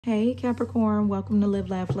Hey Capricorn, welcome to Live,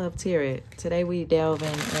 Laugh, Love, Tarot. Today we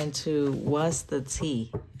delving into what's the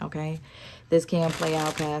tea, okay? This can play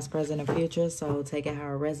out past, present, and future, so take it how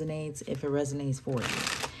it resonates, if it resonates for you.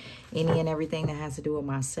 Any and everything that has to do with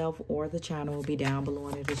myself or the channel will be down below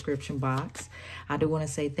in the description box. I do want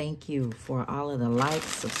to say thank you for all of the likes,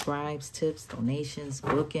 subscribes, tips, donations,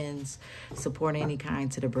 bookings, support any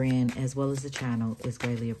kind to the brand as well as the channel is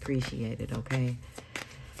greatly appreciated, okay?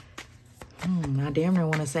 I damn near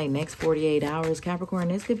want to say next 48 hours, Capricorn,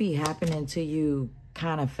 this could be happening to you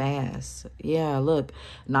kind of fast. Yeah, look,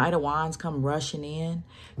 Knight of Wands come rushing in.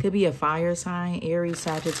 Could be a fire sign, Aries,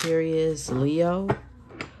 Sagittarius, Leo,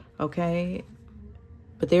 okay?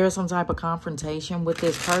 But there is some type of confrontation with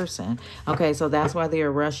this person. Okay, so that's why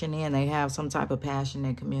they're rushing in. They have some type of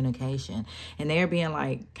passionate communication. And they're being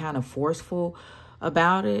like kind of forceful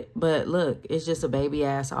about it, but look, it's just a baby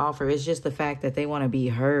ass offer. It's just the fact that they want to be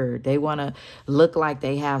heard. They want to look like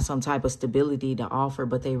they have some type of stability to offer,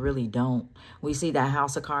 but they really don't. We see that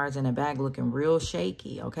house of cards in the back looking real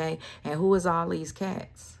shaky, okay? And who is all these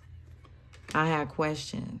cats? I have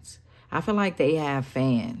questions. I feel like they have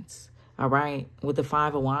fans, all right? With the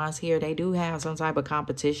Five of Wands here, they do have some type of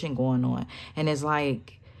competition going on. And it's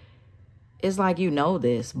like you know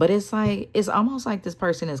this, but it's almost like this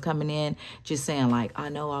person is coming in just saying like, I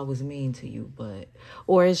know I was mean to you, but,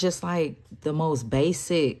 or it's just like the most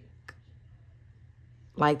basic,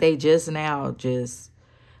 like they just now just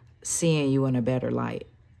seeing you in a better light.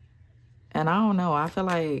 And I don't know, I feel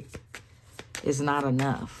like it's not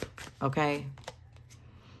enough, okay?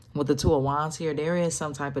 With the Two of Wands here, there is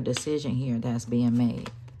some type of decision here that's being made.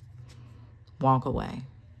 Walk away.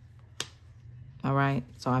 All right,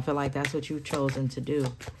 so I feel like that's what you've chosen to do.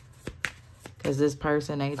 Because this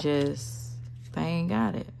person, they ain't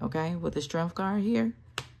got it, okay? With the Strength card here,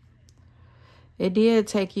 it did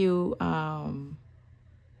take you a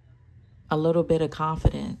little bit of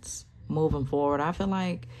confidence moving forward. I feel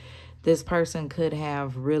like this person could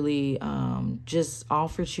have really just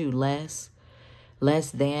offered you less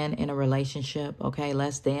than in a relationship, okay?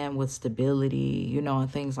 Less than with stability, you know, and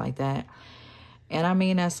things like that. And I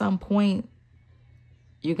mean, at some point,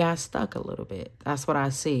 you got stuck a little bit. That's what I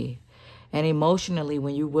see. And emotionally,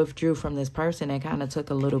 when you withdrew from this person, it kind of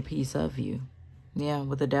took a little piece of you. Yeah,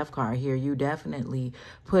 with the Death card here, you definitely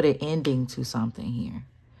put an ending to something here.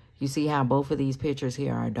 You see how both of these pictures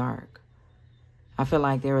here are dark. I feel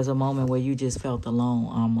like there was a moment where you just felt alone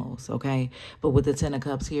almost, okay? But with the Ten of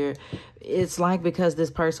Cups here, it's like because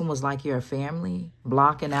this person was like your family,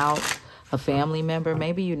 blocking out a family member.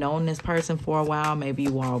 Maybe you've known this person for a while. Maybe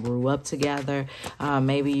you all grew up together.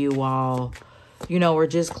 Maybe you all, you know, were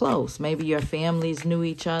just close. Maybe your families knew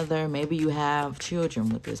each other. Maybe you have children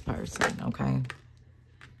with this person, okay?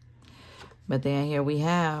 But then here we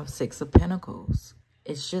have Six of Pentacles.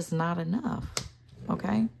 It's just not enough,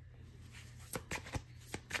 okay?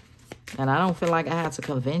 And I don't feel like I had to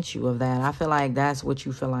convince you of that. I feel like that's what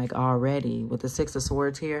you feel like already. With the Six of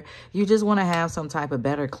Swords here, you just want to have some type of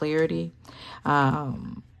better clarity. Oh,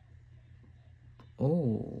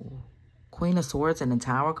 Queen of Swords and the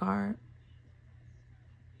Tower card.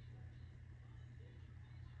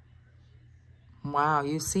 Wow,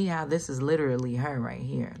 you see how this is literally her right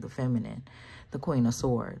here, the feminine, the Queen of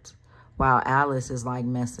Swords. While Alice is like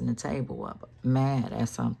messing the table up, mad at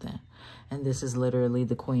something. And this is literally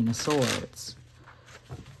the Queen of Swords.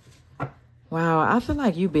 Wow, I feel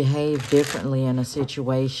like you behave differently in a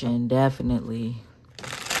situation, definitely.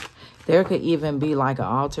 There could even be like an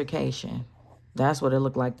altercation. That's what it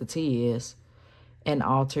looked like the tea is. An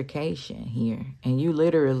altercation here. And you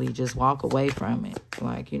literally just walk away from it.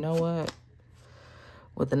 Like, you know what?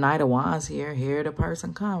 With the Knight of Wands here the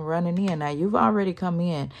person come running in. Now, you've already come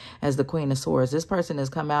in as the Queen of Swords. This person has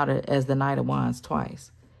come out as the Knight of Wands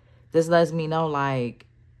twice. This lets me know, like,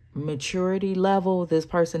 maturity level, this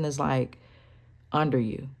person is, like, under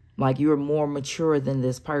you. Like, you're more mature than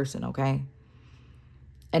this person, okay?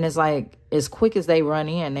 And it's like, as quick as they run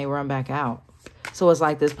in, they run back out. So it's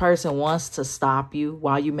like this person wants to stop you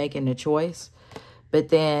while you're making the choice. But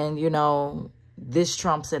then, you know, this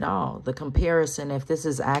trumps it all. The comparison, if this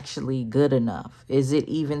is actually good enough. Is it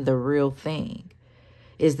even the real thing?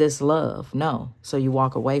 Is this love? No. So you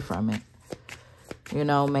walk away from it. You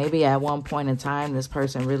know, maybe at one point in time, this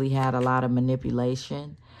person really had a lot of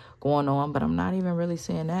manipulation going on, but I'm not even really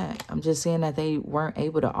seeing that. I'm just seeing that they weren't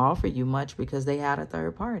able to offer you much because they had a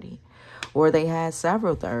third party, or they had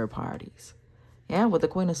several third parties. Yeah, with the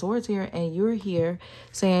Queen of Swords here, and you're here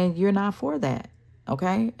saying you're not for that,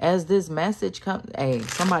 okay? As this message comes, hey,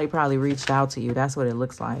 somebody probably reached out to you. That's what it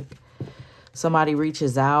looks like. somebody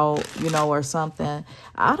reaches out, you know, or something.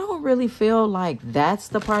 I don't really feel like that's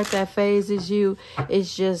the part that phases you.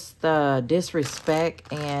 It's just the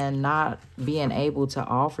disrespect and not being able to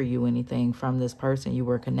offer you anything from this person you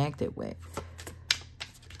were connected with.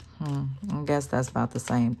 I guess that's about the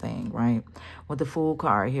same thing, right? With the Fool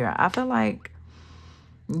card here, I feel like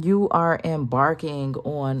you are embarking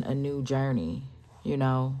on a new journey, you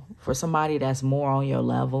know, for somebody that's more on your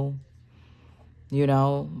level. You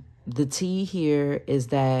know, the tea here is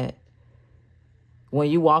that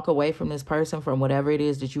when you walk away from this person, from whatever it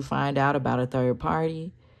is that you find out about a third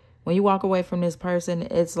party, when you walk away from this person,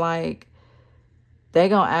 it's like they're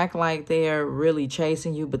going to act like they're really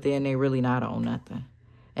chasing you, but then they really not on nothing.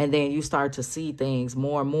 And then you start to see things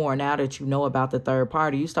more and more. Now that you know about the third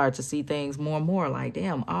party, you start to see things more and more like,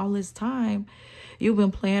 damn, all this time you've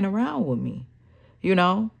been playing around with me, you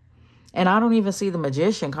know? And I don't even see the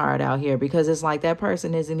Magician card out here because it's like that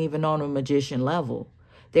person isn't even on a Magician level.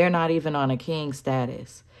 They're not even on a King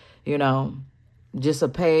status, you know? Just a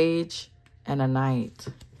Page and a Knight.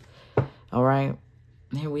 All right.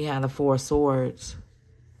 Here we have the Four of Swords.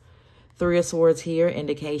 Three of Swords here,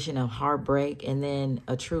 indication of heartbreak, and then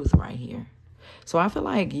a Truth right here. So I feel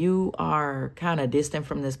like you are kind of distant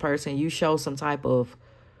from this person. You show some type of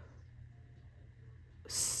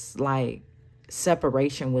like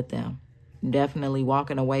separation with them. Definitely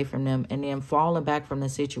walking away from them and then falling back from the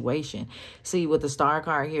situation. See, with the Star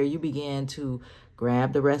card here, you begin to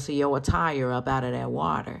grab the rest of your attire up out of that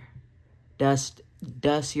water. Dust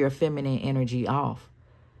your feminine energy off.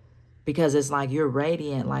 Because it's like you're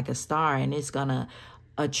radiant like a star, and it's going to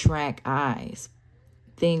attract eyes.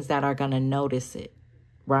 Things that are going to notice it,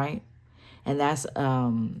 right? And that's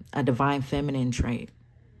a divine feminine trait.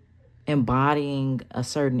 Embodying a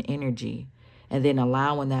certain energy and then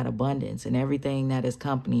allowing that abundance and everything that is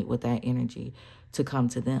accompanied with that energy to come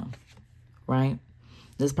to them, right?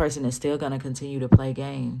 This person is still going to continue to play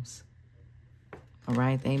games. All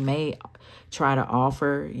right, they may try to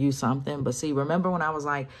offer you something. But see, remember when I was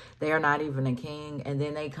like, they are not even a king, and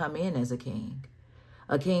then they come in as a king.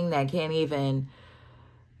 A king that can't even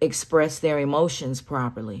express their emotions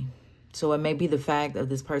properly. So it may be the fact of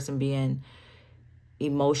this person being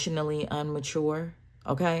emotionally immature,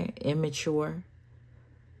 okay, immature.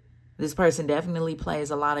 This person definitely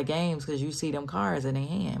plays a lot of games because you see them cards in their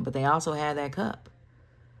hand, but they also have that cup,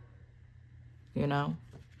 you know.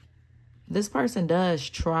 This person does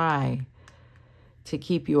try to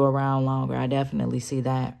keep you around longer. I definitely see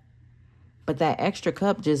that. But that extra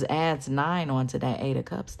cup just adds 9 onto that 8 of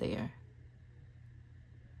Cups there.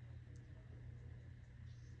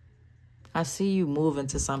 I see you moving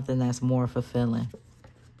to something that's more fulfilling.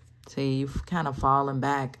 See, you've kind of fallen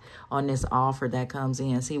back on this offer that comes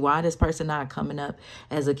in. See, why this person not coming up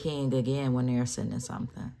as a king again when they're sending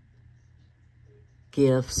something?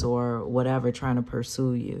 Gifts or whatever, trying to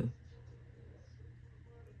pursue you.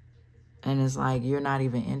 And it's like, you're not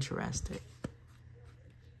even interested.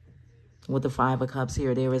 With the 5 of Cups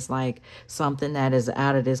here, there is like something that is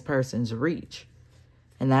out of this person's reach.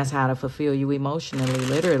 And that's how to fulfill you emotionally,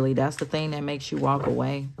 literally. That's the thing that makes you walk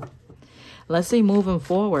away. Let's see, moving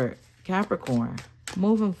forward, Capricorn.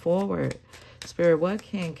 Moving forward. Spirit, what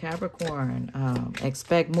can Capricorn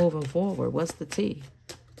expect moving forward? What's the tea?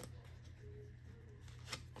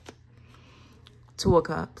 2 of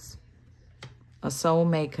Cups. A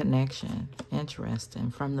soulmate connection. Interesting.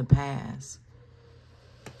 From the past.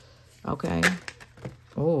 Okay.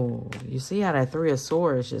 Oh, you see how that 3 of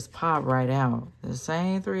Swords just popped right out. The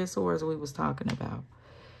same 3 of Swords we was talking about.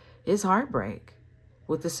 It's heartbreak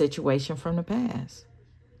with the situation from the past.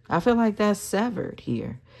 I feel like that's severed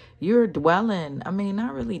here. You're dwelling, I mean,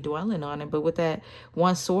 not really dwelling on it, but with that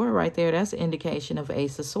 1 sword right there, that's an indication of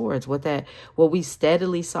Ace of Swords. With that, what we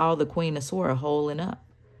steadily saw the Queen of Swords holding up.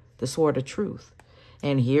 The Sword of Truth.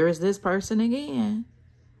 And here is this person again.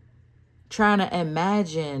 Trying to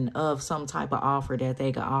imagine of some type of offer that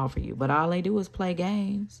they could offer you. But all they do is play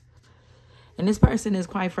games. And this person is,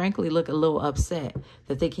 quite frankly, look a little upset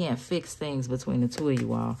that they can't fix things between the 2 of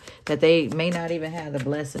you all. That they may not even have the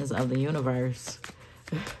blessings of the universe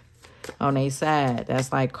on their side.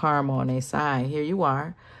 That's like karma on their side. Here you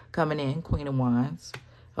are, coming in, Queen of Wands.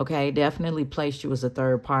 Okay, definitely placed you as a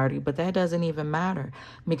third party, but that doesn't even matter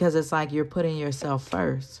because it's like you're putting yourself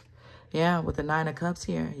first. Yeah, with the 9 of Cups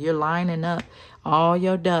here, you're lining up all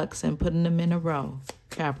your ducks and putting them in a row,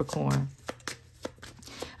 Capricorn.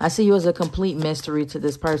 I see you as a complete mystery to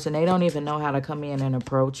this person. They don't even know how to come in and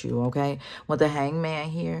approach you, okay? With the Hangman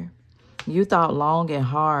here, you thought long and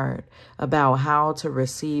hard about how to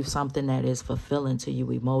receive something that is fulfilling to you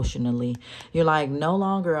emotionally. You're like, no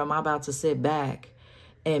longer am I about to sit back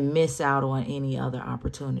and miss out on any other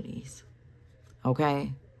opportunities.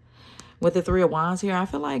 Okay? With the Three of Wands here, I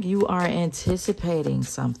feel like you are anticipating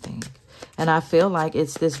something. And I feel like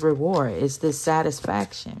it's this reward. It's this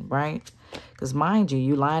satisfaction, right? Because mind you,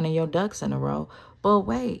 you lining your ducks in a row. But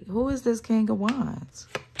wait, who is this King of Wands?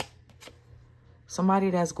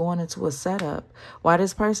 Somebody that's going into a setup. Why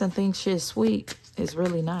this person thinks shit's sweet is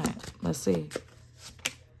really not. Let's see.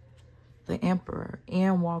 The Emperor.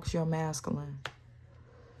 In walks your masculine.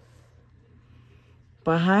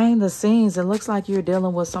 Behind the scenes, it looks like you're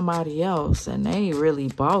dealing with somebody else. And they really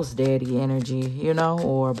boss daddy energy, you know.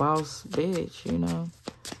 Or boss bitch, you know.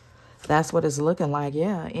 That's what it's looking like.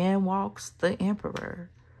 Yeah, in walks the Emperor.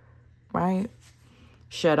 Right?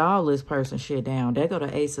 Shut all this person shit down. There go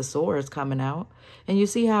the Ace of Swords coming out. And you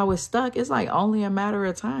see how it's stuck? It's like only a matter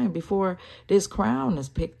of time before this crown is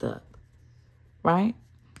picked up. Right?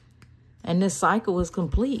 And this cycle is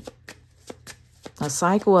complete. A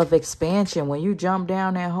cycle of expansion. When you jump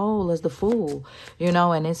down that hole as the Fool, you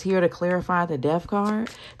know, and it's here to clarify the Death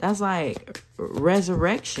card. That's like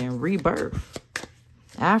resurrection, rebirth.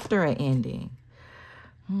 After an ending.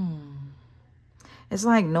 It's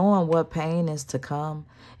like knowing what pain is to come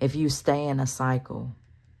if you stay in a cycle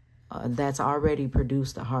that's already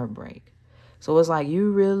produced a heartbreak. So it's like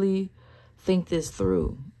you really think this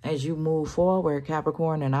through as you move forward,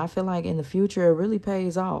 Capricorn. And I feel like in the future, it really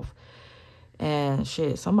pays off. And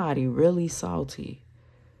shit, somebody really salty.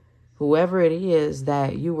 Whoever it is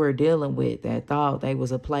that you were dealing with that thought they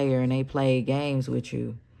was a player and they played games with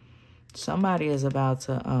you. Somebody is about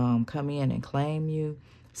to come in and claim you.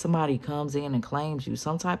 Somebody comes in and claims you.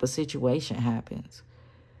 Some type of situation happens.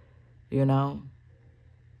 You know?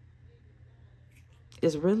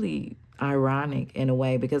 It's really ironic in a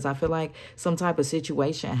way because I feel like some type of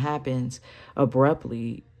situation happens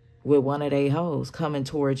abruptly with one of they hoes coming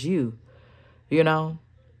towards you. You know?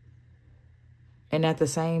 And at the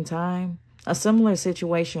same time, a similar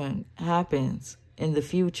situation happens in the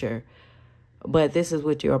future. But this is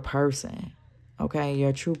with your person. Okay,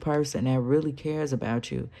 your true person that really cares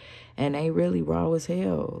about you. And they really raw as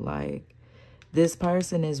hell. Like, this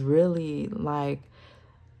person is really like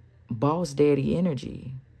boss daddy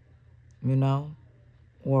energy, you know?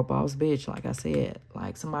 Or boss bitch, like I said.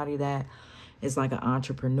 Like somebody that is like an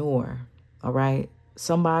entrepreneur, all right?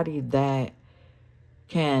 Somebody that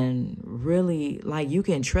can really, like, you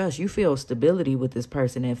can trust. You feel stability with this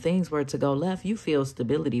person. If things were to go left, you feel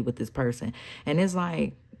stability with this person. And it's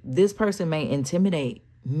like, this person may intimidate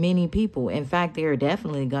many people. In fact, they're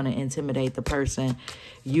definitely going to intimidate the person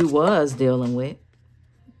you was dealing with.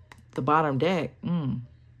 The bottom deck. 10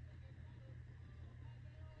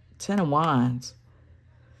 of Wands.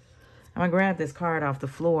 I'm going to grab this card off the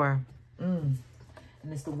floor. And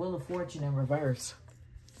it's the Wheel of Fortune in reverse.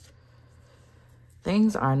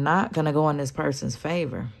 Things are not going to go in this person's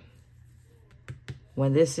favor.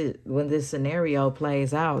 When this scenario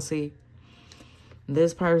plays out, see,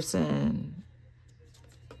 this person,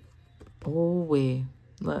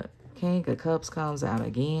 look, King of Cups comes out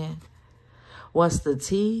again. What's the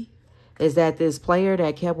tea? Is that this player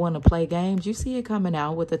that kept wanting to play games, you see it coming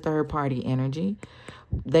out with the third party energy.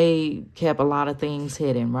 They kept a lot of things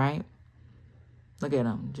hidden, right? Look at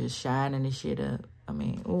them, just shining this shit up. I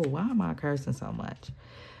mean, oh, why am I cursing so much?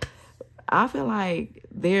 I feel like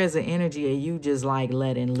there's an energy of you just like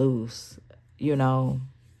letting loose, you know.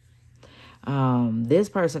 This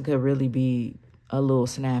person could really be a little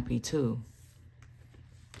snappy too.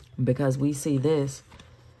 Because we see this.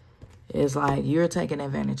 It's like you're taking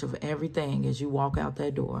advantage of everything as you walk out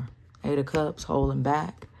that door. 8 of Cups, holding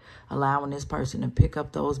back, allowing this person to pick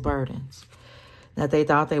up those burdens that they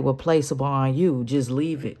thought they were placeable on you. Just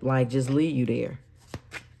leave it, like just leave you there.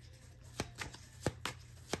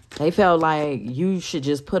 They felt like you should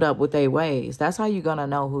just put up with their ways. That's how you're going to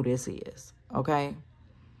know who this is, okay?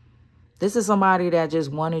 This is somebody that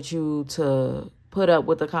just wanted you to put up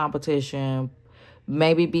with the competition,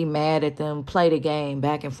 maybe be mad at them, play the game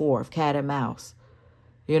back and forth, cat and mouse.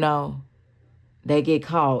 You know, they get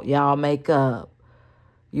caught, y'all make up.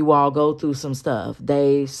 You all go through some stuff.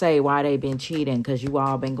 They say why they been cheating because you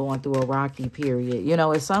all been going through a rocky period. You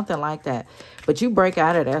know, it's something like that. But you break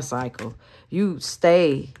out of that cycle. You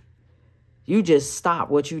stay, you just stop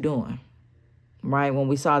what you doing. Right? When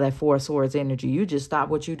we saw that 4 of Swords energy, you just stop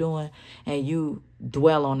what you're doing and you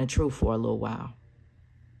dwell on the truth for a little while.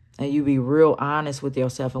 And you be real honest with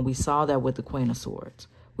yourself. And we saw that with the Queen of Swords.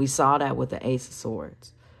 We saw that with the Ace of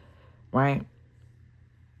Swords. Right?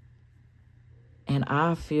 And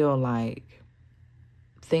I feel like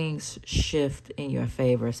things shift in your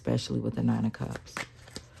favor, especially with the 9 of Cups.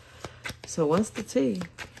 So what's the tea?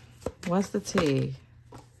 What's the tea?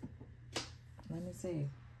 see.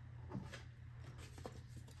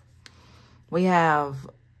 We have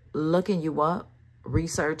looking you up,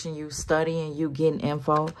 researching you, studying you, getting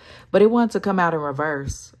info. But it wants to come out in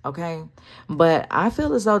reverse, okay? But I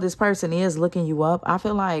feel as though this person is looking you up. I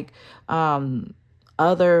feel like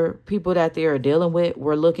other people that they're dealing with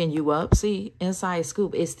were looking you up. See, inside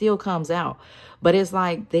scoop, it still comes out. But it's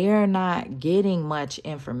like they're not getting much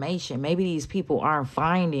information. Maybe these people aren't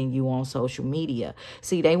finding you on social media.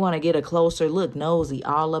 See, they want to get a closer look, nosy,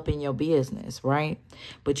 all up in your business, right?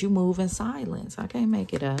 But you move in silence. I can't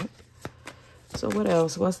make it up. So what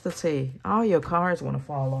else? What's the tea? All your cards want to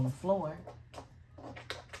fall on the floor.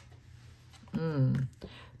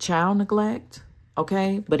 Child neglect.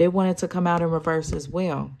 Okay, but it wanted to come out in reverse as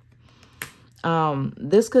well.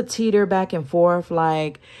 This could teeter back and forth.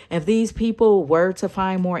 Like if these people were to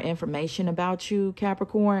find more information about you,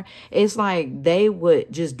 Capricorn, it's like they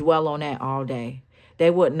would just dwell on that all day.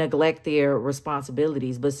 They would neglect their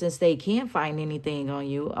responsibilities. But since they can't find anything on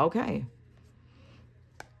you, okay.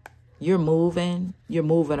 You're moving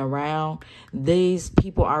around. These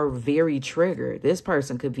people are very triggered. This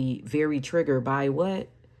person could be very triggered by what?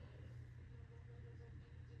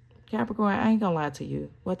 Capricorn, I ain't gonna lie to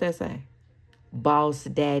you. What that say? Boss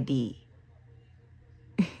daddy.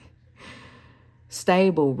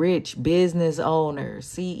 Stable, rich, business owner,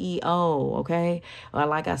 CEO, okay?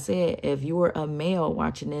 Like I said, if you were a male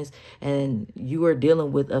watching this and you are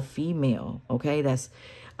dealing with a female, okay? That's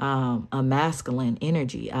a masculine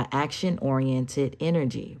energy, an action-oriented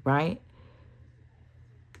energy, right?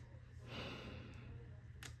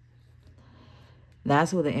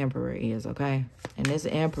 That's who the Emperor is, okay? And this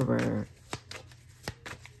Emperor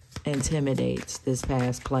intimidates this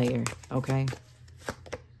past player, okay?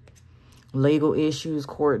 Legal issues,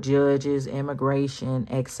 court judges, immigration,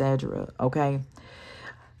 etc., okay?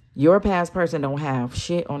 Your past person don't have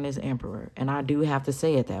shit on this Emperor. And I do have to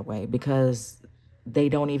say it that way because they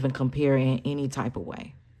don't even compare in any type of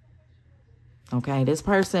way. Okay, this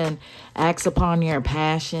person acts upon their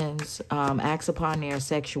passions, acts upon their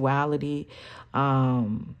sexuality,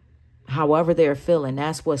 however they're feeling.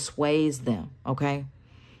 That's what sways them, okay?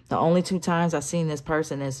 The only two times I've seen this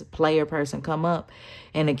person, this player person come up,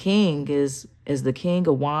 and the king is the King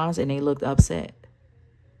of Wands, and they looked upset.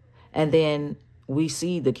 And then we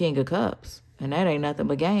see the King of Cups, and that ain't nothing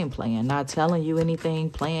but game playing, not telling you anything,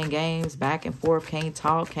 playing games, back and forth, can't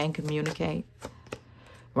talk, can't communicate.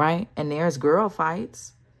 Right? And there's girl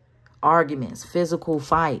fights, arguments, physical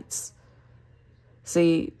fights.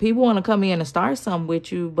 See, people want to come in and start something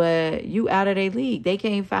with you, but you out of their league. They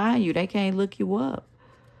can't find you. They can't look you up.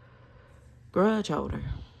 Grudge holder.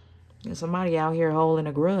 There's somebody out here holding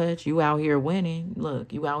a grudge. You out here winning.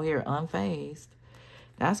 Look, you out here unfazed.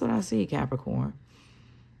 That's what I see, Capricorn.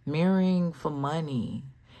 Mirroring for money.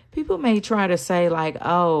 People may try to say like,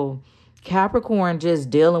 oh, Capricorn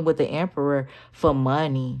just dealing with the Emperor for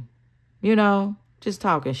money. You know, just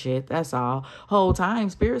talking shit. That's all. Whole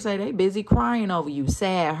time, Spirit say they busy crying over you.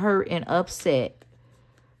 Sad, hurt, and upset.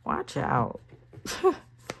 Watch out.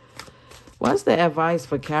 What's the advice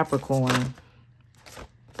for Capricorn?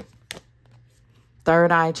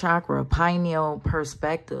 Third eye chakra, pineal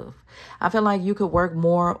perspective. I feel like you could work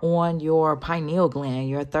more on your pineal gland,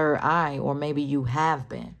 your third eye, or maybe you have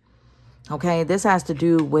been. Okay, this has to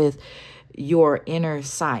do with your inner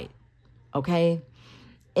sight, okay?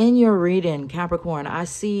 In your reading, Capricorn, I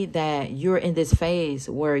see that you're in this phase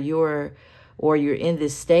where you're in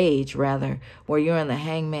this stage, rather, where you're in the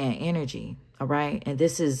hangman energy, all right? And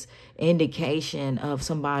this is indication of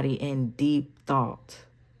somebody in deep thought,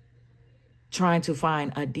 trying to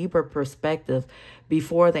find a deeper perspective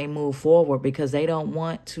before they move forward because they don't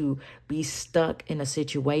want to be stuck in a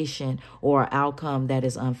situation or outcome that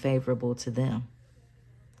is unfavorable to them.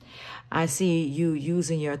 I see you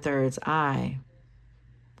using your third eye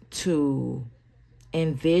to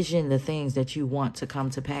envision the things that you want to come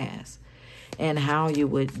to pass and how you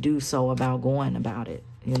would do so about going about it,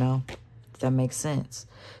 you know, if that makes sense.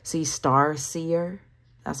 See, star seer,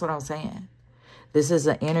 that's what I'm saying. This is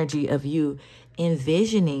an energy of you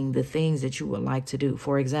envisioning the things that you would like to do.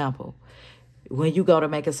 For example, when you go to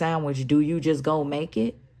make a sandwich, do you just go make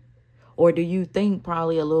it? Or do you think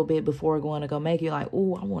probably a little bit before going to go make it? You're like,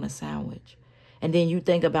 oh, I want a sandwich. And then you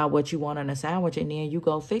think about what you want on a sandwich and then you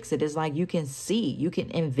go fix it. It's like you can see, you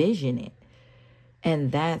can envision it.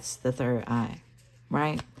 And that's the third eye,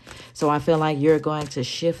 right? So I feel like you're going to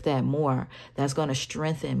shift that more. That's going to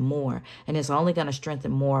strengthen more. And it's only going to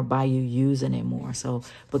strengthen more by you using it more. So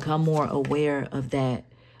become more aware of that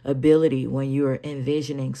ability when you're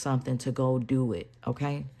envisioning something to go do it,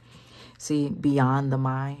 okay? See, beyond the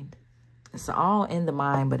mind. It's all in the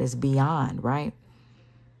mind, but it's beyond, right?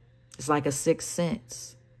 It's like a sixth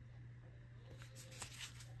sense.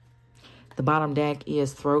 The bottom deck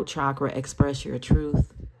is throat chakra, express your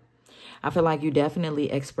truth. I feel like you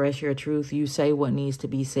definitely express your truth. You say what needs to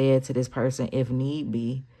be said to this person if need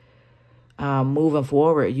be. Moving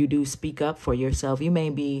forward, you do speak up for yourself. You may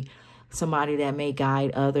be somebody that may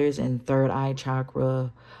guide others in third eye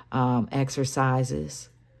chakra exercises.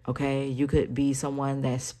 Okay, you could be someone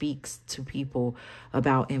that speaks to people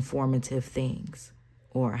about informative things,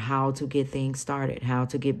 or how to get things started, how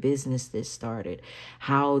to get businesses started,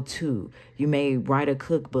 you may write a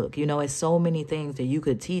cookbook. You know, it's so many things that you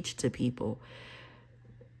could teach to people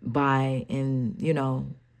by,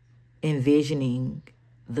 envisioning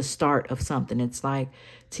the start of something. It's like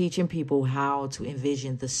teaching people how to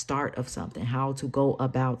envision the start of something, how to go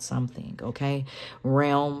about something, okay?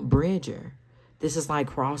 Realm bridger. This is like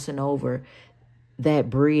crossing over that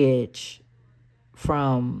bridge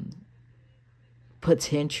from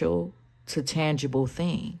potential to tangible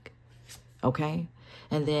thing, okay?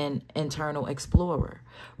 And then internal explorer,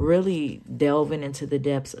 really delving into the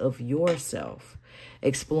depths of yourself,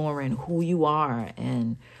 exploring who you are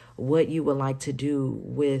and what you would like to do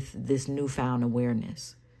with this newfound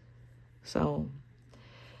awareness. So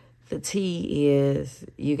the tea is,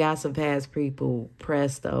 you got some past people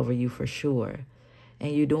pressed over you for sure.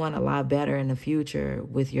 And you're doing a lot better in the future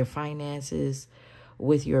with your finances,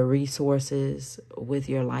 with your resources, with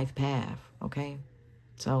your life path, okay?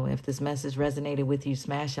 So if this message resonated with you,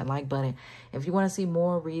 smash that like button. If you want to see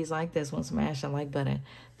more reads like this one, smash that like button.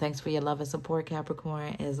 Thanks for your love and support,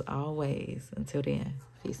 Capricorn, as always. Until then,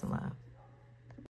 peace and love.